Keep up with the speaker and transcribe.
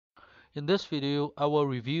In this video, I will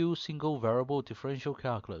review single variable differential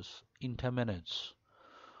calculus in 10 minutes.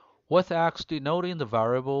 With x denoting the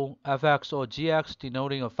variable, fx or gx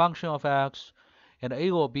denoting a function of x, and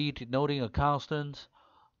a or b denoting a constant,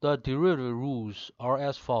 the derivative rules are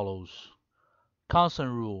as follows.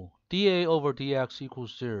 Constant rule, dA over dx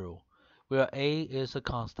equals 0, where a is a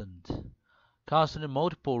constant. Constant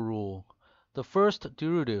multiple rule, the first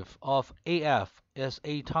derivative of af is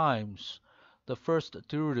a times the first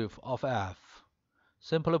derivative of f.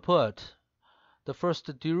 Simply put, the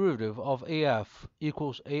first derivative of af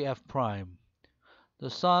equals af prime.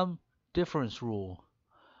 The sum difference rule,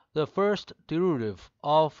 the first derivative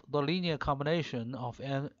of the linear combination of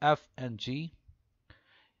f and g.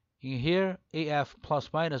 In here, af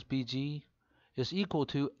plus minus bg is equal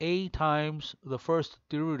to a times the first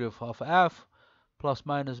derivative of f plus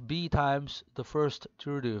minus b times the first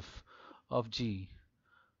derivative of g.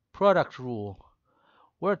 Product rule.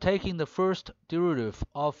 We're taking the first derivative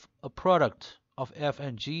of a product of f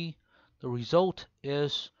and g. The result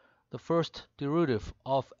is the first derivative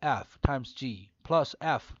of f times g plus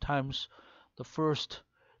f times the first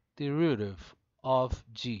derivative of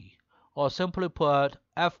g. Or simply put,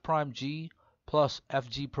 f prime g plus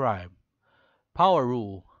fg prime. Power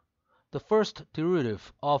rule. The first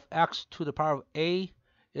derivative of x to the power of a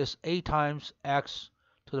is a times x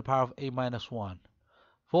to the power of a minus 1.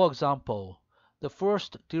 For example, the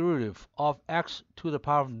first derivative of x to the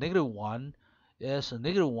power of negative 1 is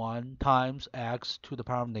negative 1 times x to the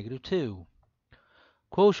power of negative 2.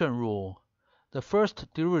 Quotient rule. The first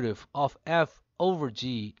derivative of f over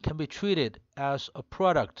g can be treated as a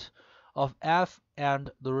product of f and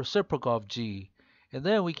the reciprocal of g, and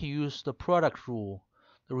then we can use the product rule.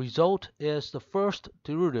 The result is the first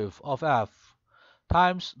derivative of f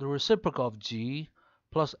times the reciprocal of g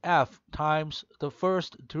plus f times the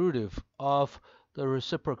first derivative of the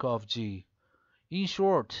reciprocal of g. In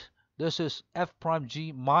short, this is f prime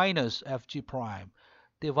g minus fg prime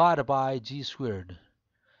divided by g squared.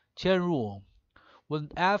 Chain rule. When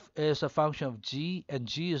f is a function of g and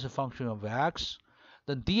g is a function of x,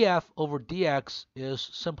 then df over dx is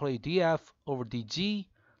simply df over dg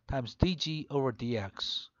times dg over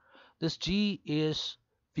dx. This g is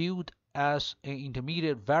viewed as an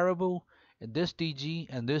intermediate variable, and this dg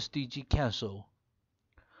and this dg cancel.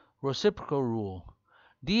 Reciprocal rule.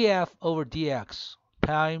 df over dx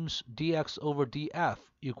times dx over df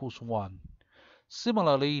equals 1.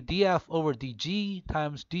 Similarly, df over dg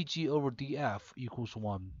times dg over df equals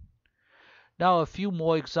 1. Now a few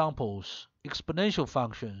more examples. Exponential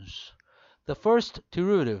functions. The first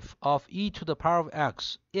derivative of e to the power of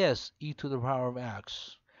x is e to the power of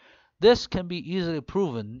x. This can be easily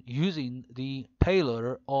proven using the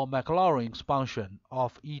Taylor or Maclaurin expansion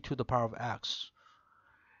of e to the power of x.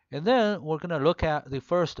 And then we're going to look at the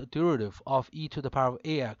first derivative of e to the power of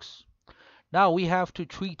ax. Now we have to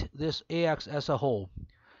treat this ax as a whole.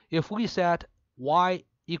 If we set y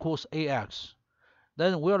equals ax,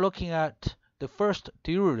 then we're looking at the first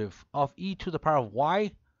derivative of e to the power of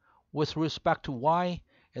y with respect to y,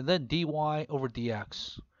 and then dy over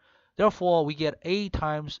dx. Therefore, we get a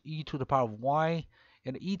times e to the power of y,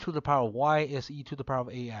 and e to the power of y is e to the power of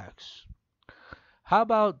ax. How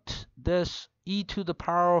about this e to the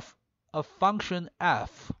power of a function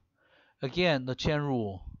f? Again, the chain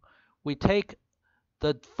rule. We take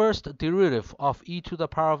the first derivative of e to the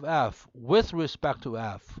power of f with respect to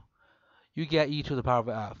f. You get e to the power of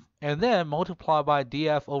f, and then multiply by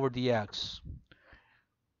df over dx.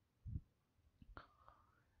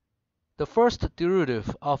 The first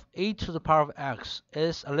derivative of a to the power of x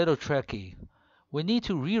is a little tricky. We need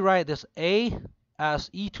to rewrite this a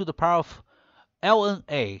as e to the power of ln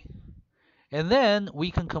a. And then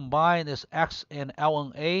we can combine this x and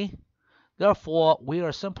ln a. Therefore, we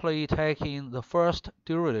are simply taking the first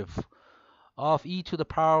derivative of e to the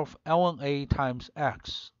power of ln a times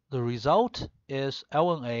x. The result is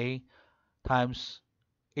ln a times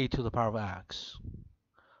a to the power of x.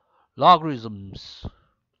 Logarithms.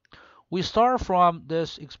 We start from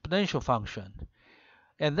this exponential function,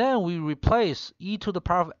 and then we replace e to the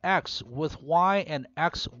power of x with y and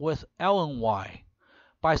x with ln y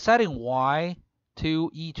by setting y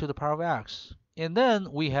to e to the power of x. And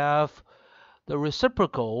then we have the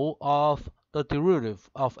reciprocal of the derivative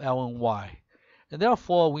of ln y. And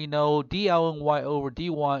therefore, we know d ln y over dy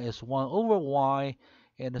is 1 over y,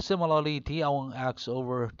 and similarly, d ln x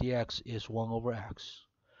over dx is 1 over x.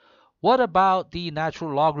 What about the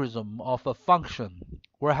natural logarithm of a function?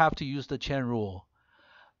 We'll have to use the chain rule.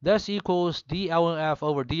 This equals d ln f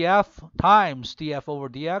over df times df over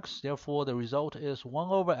dx. Therefore, the result is 1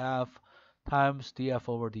 over f times df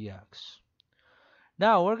over dx.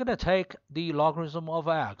 Now we're going to take the logarithm of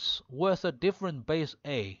x with a different base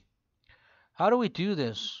a. How do we do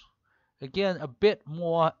this? Again, a bit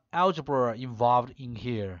more algebra involved in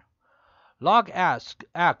here. Log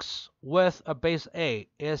x with a base a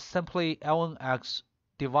is simply ln x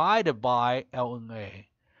divided by ln a.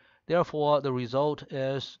 Therefore, the result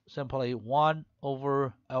is simply 1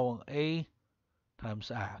 over ln a times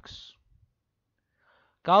x.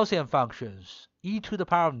 Gaussian functions, e to the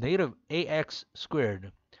power of negative ax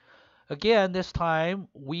squared. Again, this time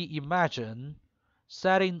we imagine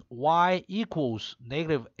setting y equals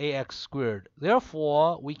negative ax squared.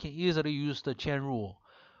 Therefore, we can easily use the chain rule.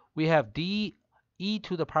 We have d e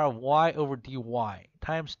to the power of y over dy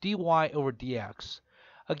times dy over dx.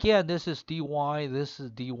 Again, this is dy, this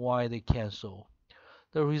is dy, they cancel.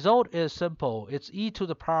 The result is simple. It's e to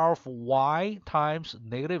the power of y times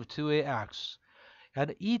negative 2ax.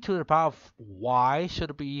 And e to the power of y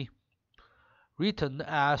should be written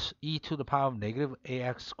as e to the power of negative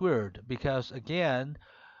ax squared, because again,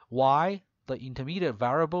 y, the intermediate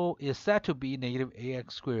variable, is set to be negative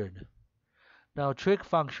ax squared. Now, trig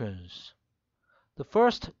functions. The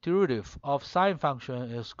first derivative of sine function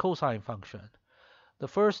is cosine function. The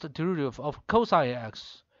first derivative of cosine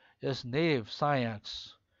x is negative sine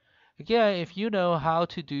x. Again, if you know how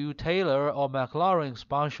to do Taylor or Maclaurin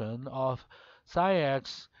expansion of sine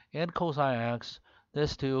x and cosine x,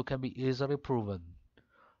 this too can be easily proven.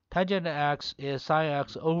 Tangent x is sine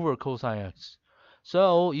x over cosine x.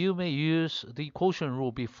 So you may use the quotient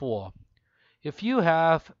rule before. If you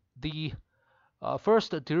have the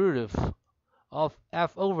first derivative of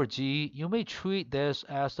f over g, you may treat this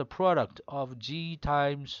as the product of g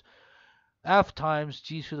times f times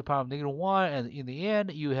g to the power of negative 1, and in the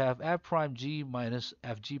end you have f prime g minus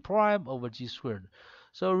fg prime over g squared.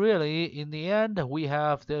 So really, in the end, we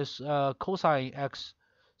have this cosine x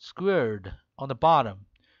squared on the bottom.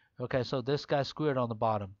 Okay, so this guy squared on the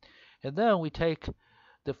bottom. And then we take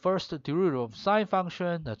the first derivative of sine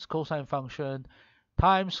function, that's cosine function,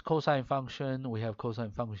 times cosine function, we have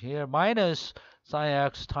cosine function here, minus sine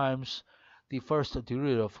x times the first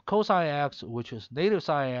derivative of cosine x, which is negative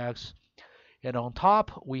sine x. And on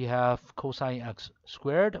top, we have cosine x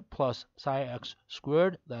squared plus sine x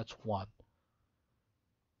squared, that's 1.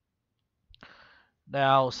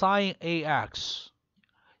 Now, sine ax.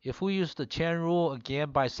 If we use the chain rule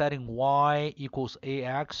again by setting y equals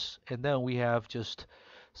ax, and then we have just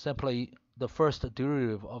simply the first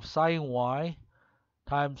derivative of sine y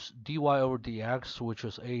times dy over dx, which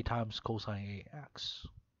is a times cosine ax.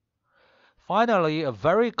 Finally, a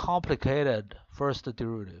very complicated first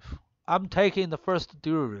derivative. I'm taking the first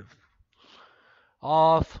derivative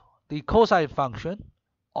of the cosine function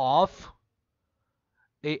of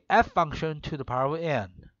a f function to the power of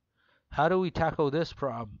n. How do we tackle this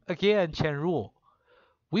problem? Again, chain rule.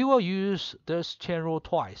 We will use this chain rule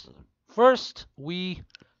twice. First, we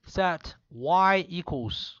set y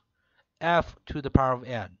equals f to the power of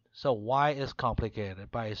n. So y is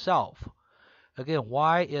complicated by itself. Again,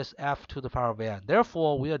 y is f to the power of n.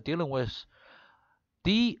 Therefore, we are dealing with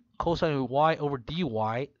d cosine y over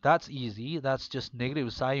dy. That's easy. That's just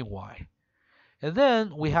negative sine y. And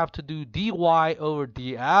then we have to do dy over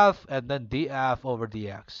df and then df over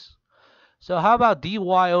dx. So how about dy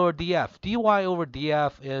over df? dy over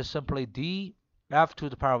df is simply df to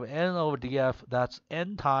the power of n over df. That's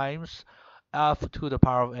n times f to the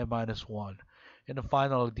power of n minus 1. And then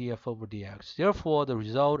finally df over dx. Therefore, the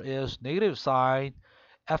result is negative sine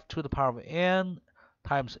f to the power of n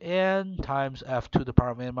times f to the power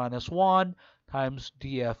of n minus 1 times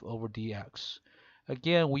df over dx.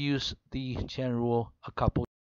 Again, we use the chain rule a couple